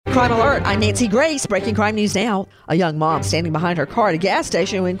Crime Alert, I'm Nancy Grace. Breaking crime news now. A young mom standing behind her car at a gas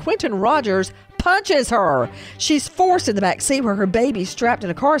station when Quentin Rogers punches her. She's forced in the back seat where her baby's strapped in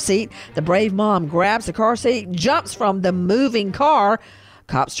a car seat. The brave mom grabs the car seat, jumps from the moving car.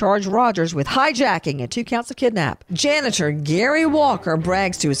 Cops charge Rogers with hijacking and 2 counts of kidnap. Janitor Gary Walker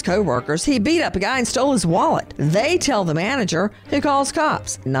brags to his co-workers he beat up a guy and stole his wallet. They tell the manager, who calls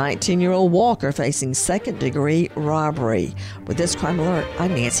cops. 19-year-old Walker facing second-degree robbery. With this Crime Alert,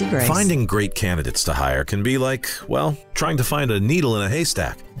 I'm Nancy Grace. Finding great candidates to hire can be like, well, trying to find a needle in a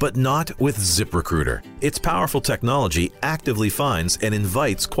haystack. But not with ZipRecruiter. Its powerful technology actively finds and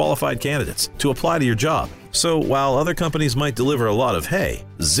invites qualified candidates to apply to your job. So while other companies might deliver a lot of hay,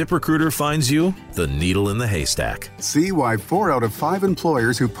 ZipRecruiter finds you the needle in the haystack. See why 4 out of 5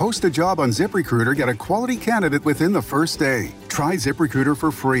 employers who post a job on ZipRecruiter get a quality candidate within the first day. Try ZipRecruiter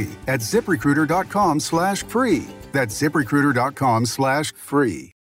for free at ZipRecruiter.com/free. That's ZipRecruiter.com/free.